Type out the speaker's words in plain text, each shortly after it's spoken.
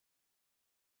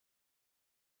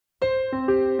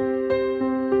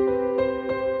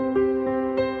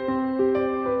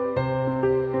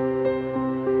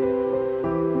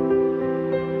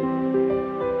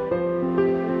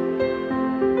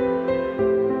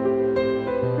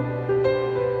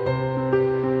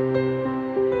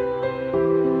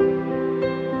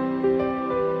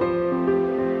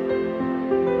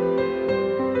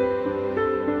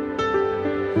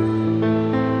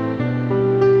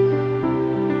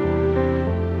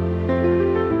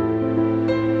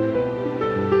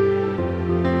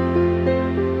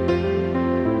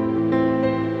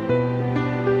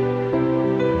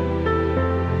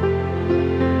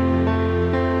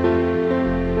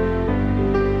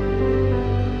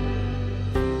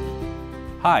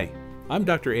Hi, I'm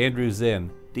Dr. Andrew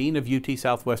Zinn, Dean of UT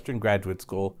Southwestern Graduate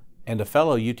School and a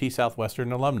fellow UT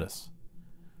Southwestern alumnus.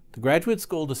 The Graduate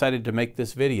School decided to make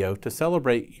this video to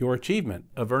celebrate your achievement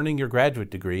of earning your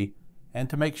graduate degree and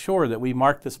to make sure that we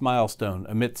mark this milestone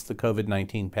amidst the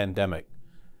COVID-19 pandemic.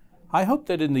 I hope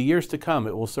that in the years to come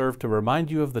it will serve to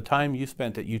remind you of the time you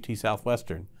spent at UT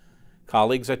Southwestern,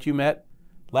 colleagues that you met,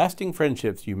 lasting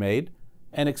friendships you made,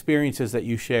 and experiences that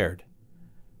you shared.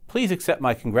 Please accept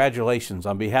my congratulations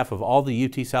on behalf of all the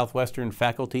UT Southwestern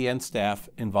faculty and staff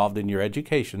involved in your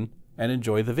education, and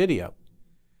enjoy the video.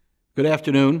 Good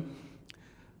afternoon.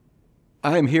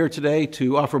 I am here today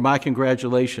to offer my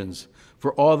congratulations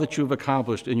for all that you've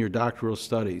accomplished in your doctoral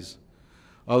studies.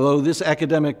 Although this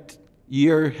academic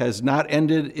year has not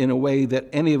ended in a way that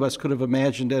any of us could have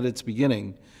imagined at its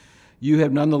beginning, you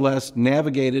have nonetheless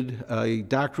navigated a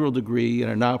doctoral degree and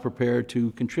are now prepared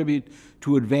to contribute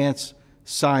to advance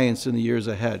science in the years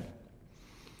ahead.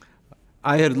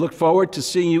 I had looked forward to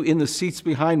seeing you in the seats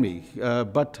behind me,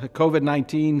 but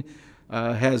COVID-19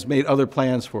 has made other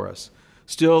plans for us.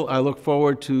 Still, I look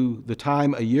forward to the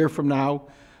time a year from now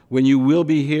when you will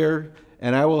be here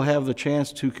and I will have the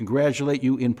chance to congratulate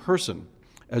you in person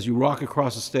as you walk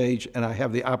across the stage and I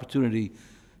have the opportunity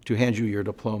to hand you your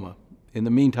diploma. In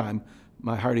the meantime,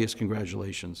 my heartiest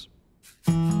congratulations.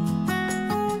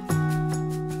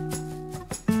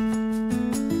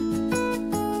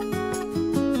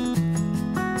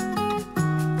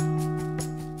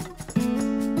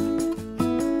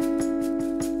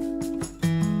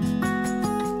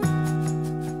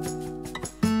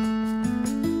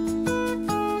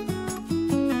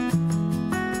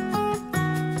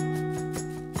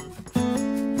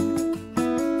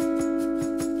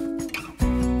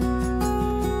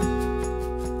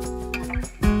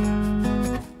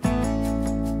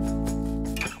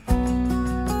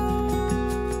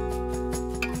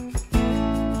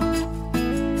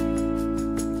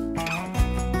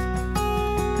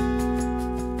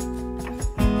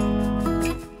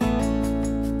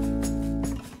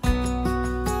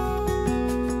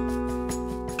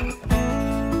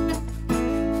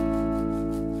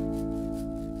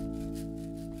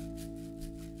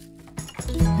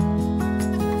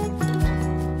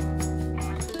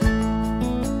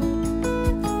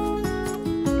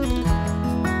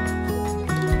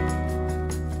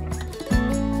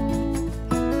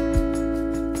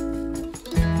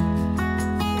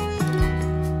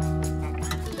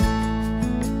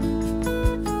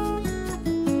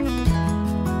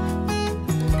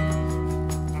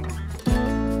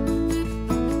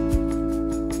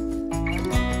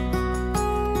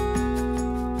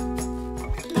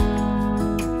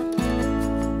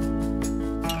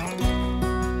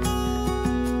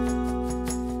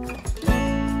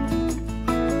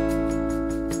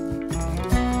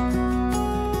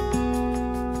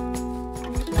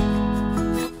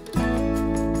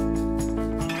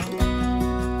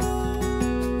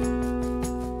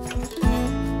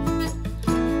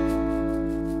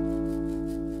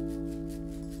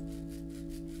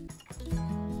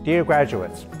 Dear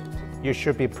graduates, you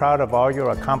should be proud of all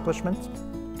your accomplishments.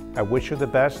 I wish you the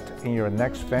best in your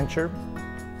next venture.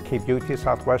 Keep UT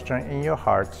Southwestern in your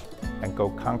hearts and go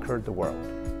conquer the world.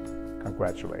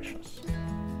 Congratulations.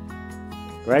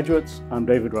 Graduates, I'm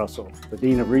David Russell, the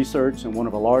Dean of Research and one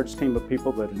of a large team of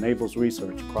people that enables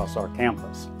research across our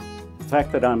campus. The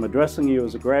fact that I'm addressing you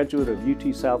as a graduate of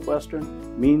UT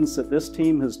Southwestern means that this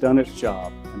team has done its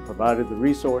job and provided the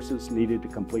resources needed to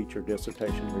complete your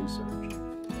dissertation research.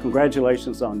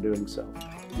 Congratulations on doing so.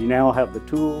 You now have the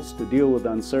tools to deal with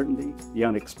uncertainty, the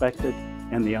unexpected,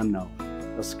 and the unknown,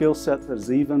 a skill set that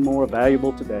is even more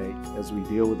valuable today as we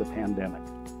deal with the pandemic.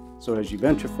 So as you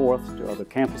venture forth to other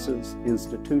campuses,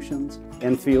 institutions,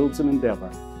 and fields of endeavor,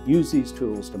 use these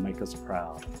tools to make us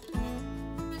proud.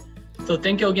 So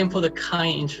thank you again for the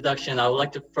kind introduction. I would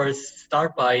like to first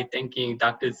start by thanking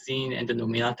Dr. Zinn and the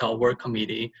Nominata Award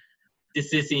Committee.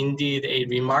 This is indeed a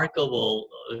remarkable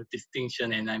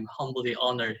distinction, and I'm humbly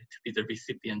honored to be the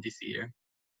recipient this year.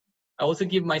 I also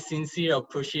give my sincere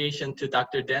appreciation to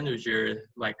Dr. Denninger,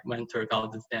 my mentor,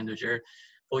 Gaudenz Denninger,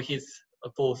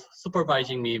 for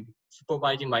supervising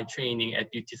my training at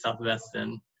UT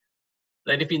Southwestern.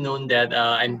 Let it be known that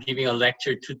I'm giving a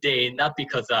lecture today, not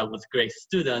because I was a great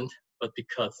student, but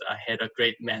because I had a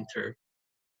great mentor.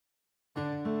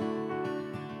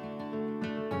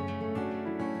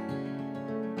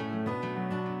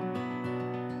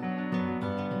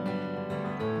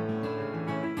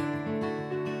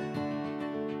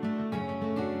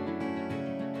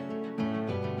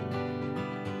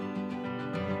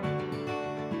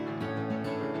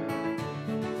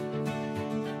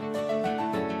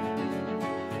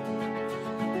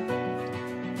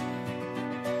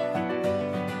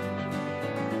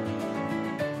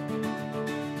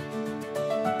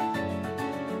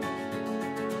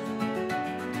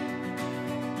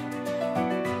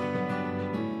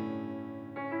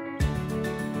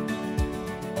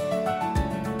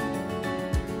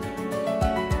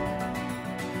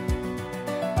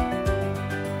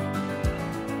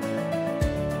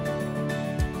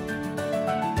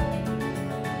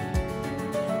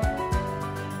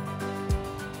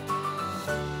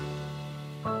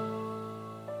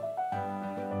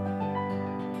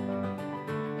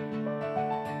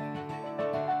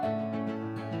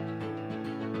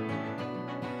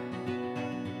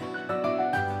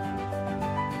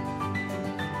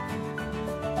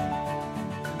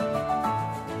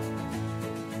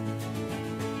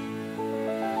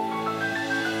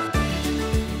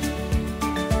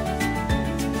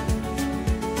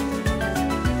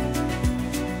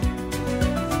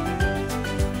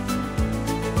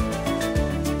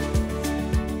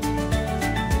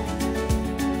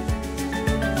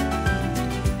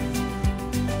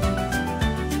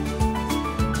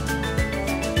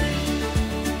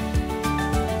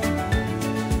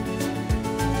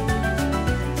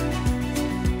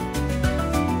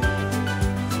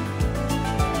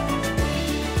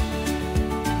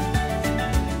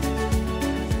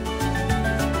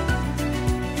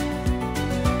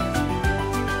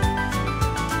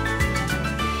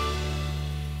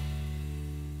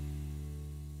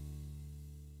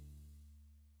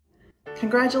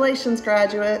 Congratulations,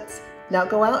 graduates. Now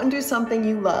go out and do something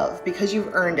you love because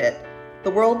you've earned it.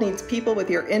 The world needs people with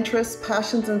your interests,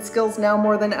 passions, and skills now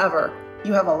more than ever.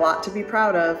 You have a lot to be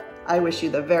proud of. I wish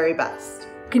you the very best.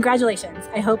 Congratulations.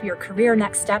 I hope your career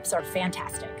next steps are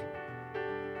fantastic.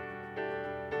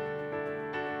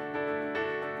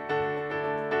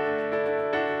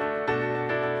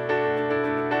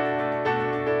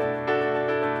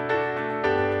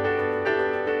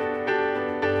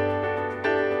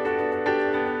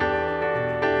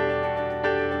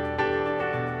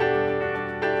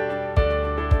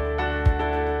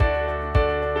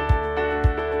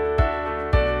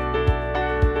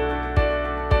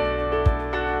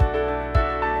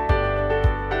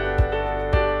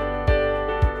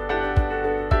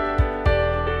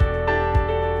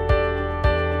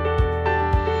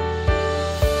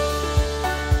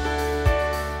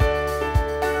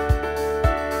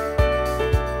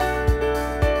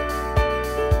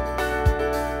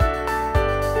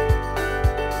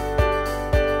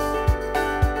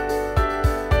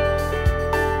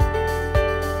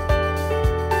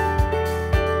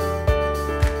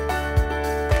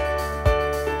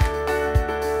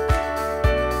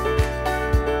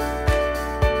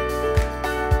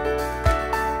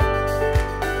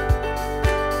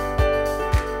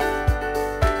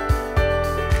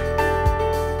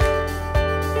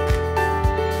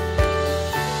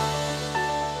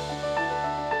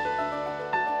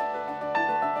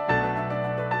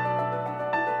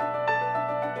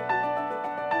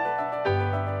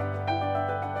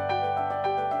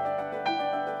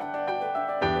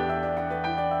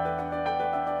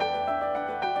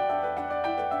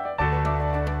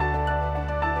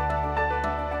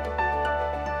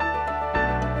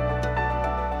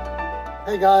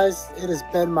 Hey guys, it has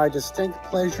been my distinct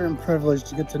pleasure and privilege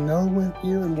to get to know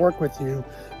you and work with you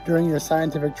during your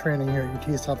scientific training here at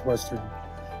UT Southwestern.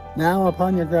 Now,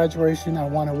 upon your graduation, I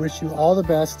want to wish you all the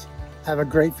best. Have a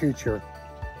great future.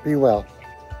 Be well.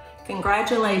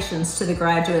 Congratulations to the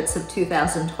graduates of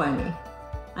 2020.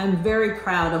 I'm very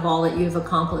proud of all that you've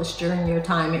accomplished during your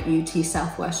time at UT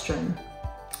Southwestern.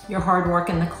 Your hard work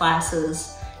in the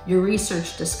classes, your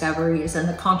research discoveries, and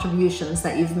the contributions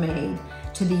that you've made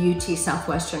to the UT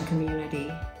Southwestern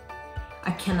community.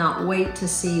 I cannot wait to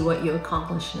see what you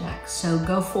accomplish next. So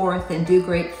go forth and do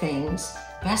great things.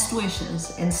 Best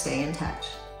wishes and stay in touch.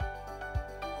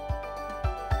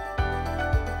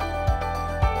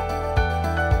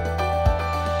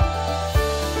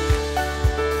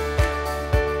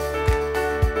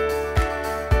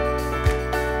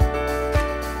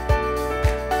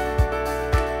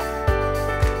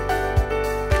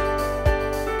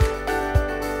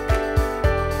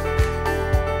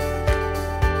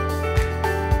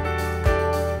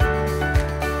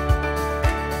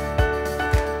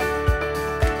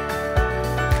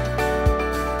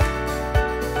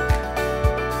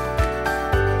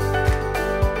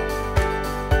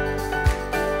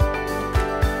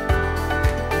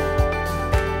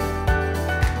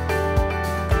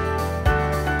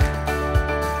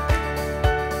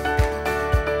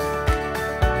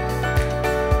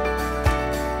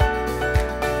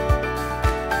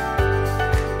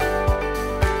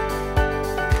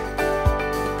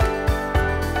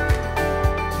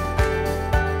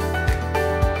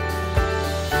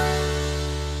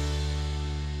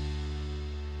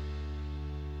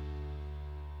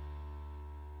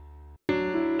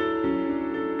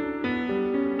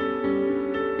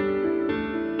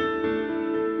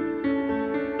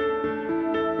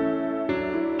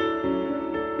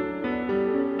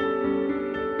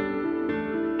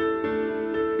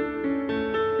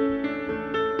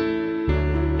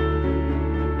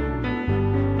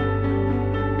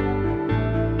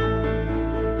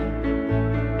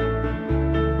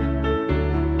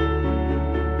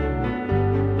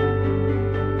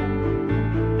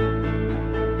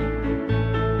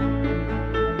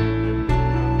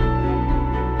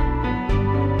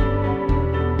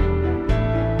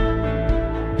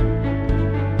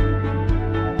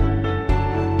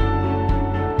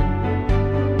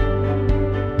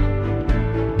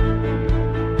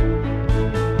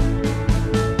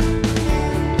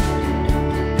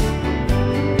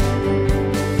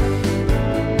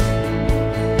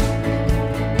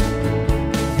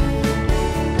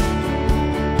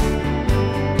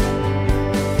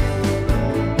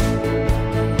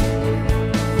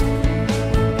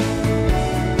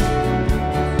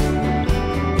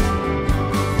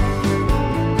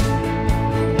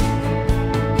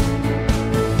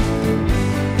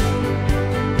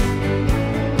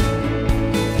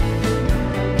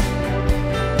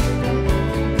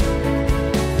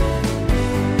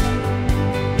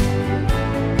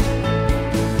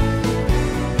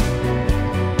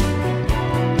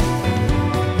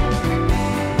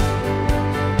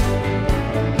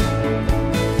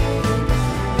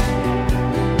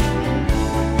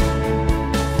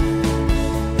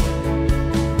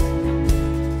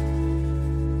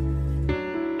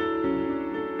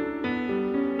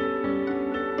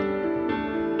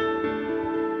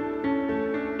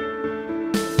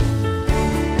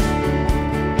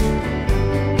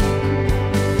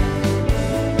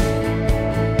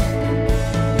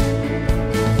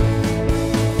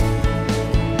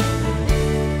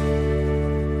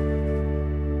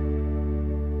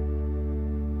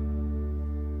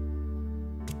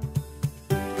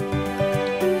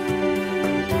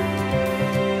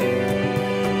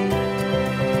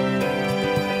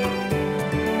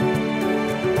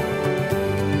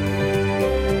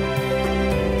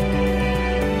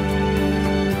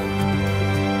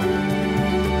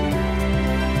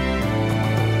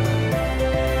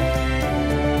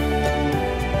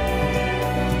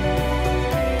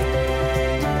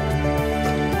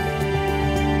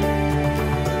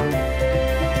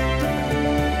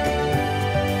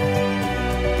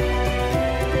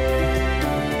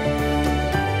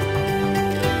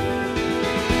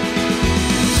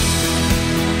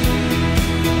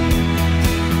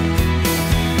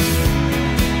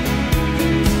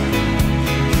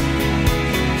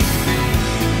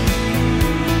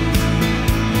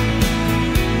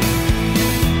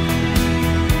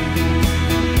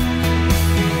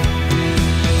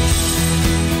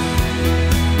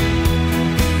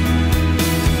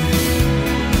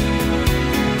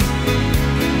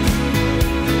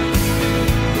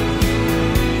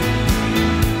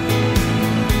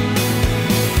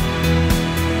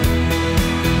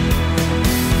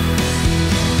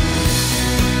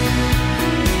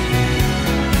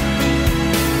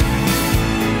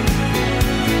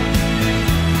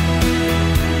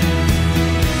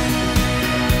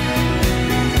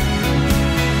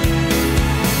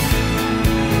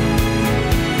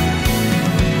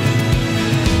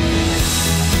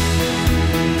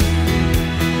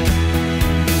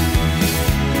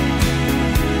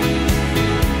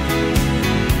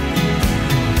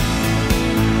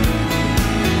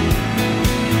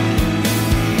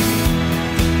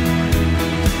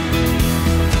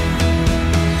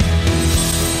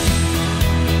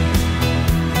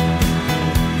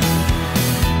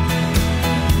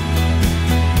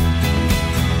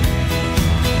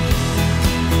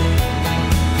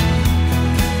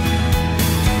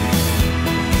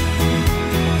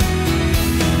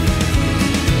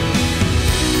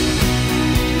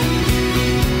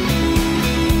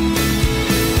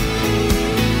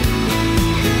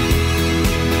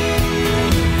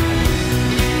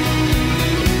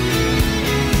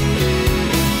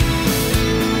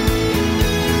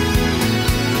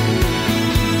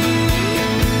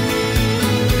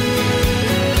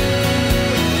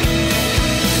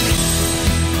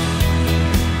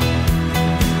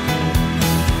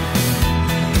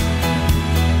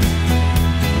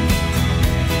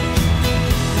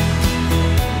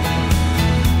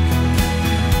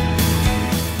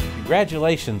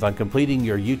 Congratulations on completing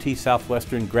your UT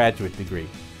Southwestern graduate degree.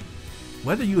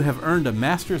 Whether you have earned a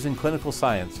master's in clinical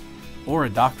science, or a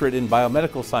doctorate in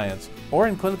biomedical science, or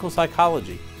in clinical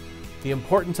psychology, the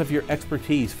importance of your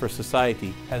expertise for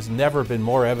society has never been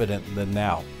more evident than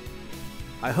now.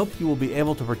 I hope you will be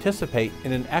able to participate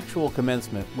in an actual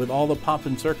commencement with all the pomp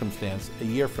and circumstance a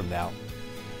year from now.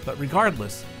 But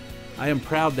regardless, I am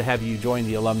proud to have you join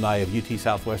the alumni of UT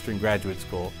Southwestern Graduate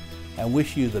School and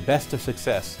wish you the best of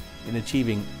success in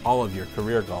achieving all of your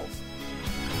career goals.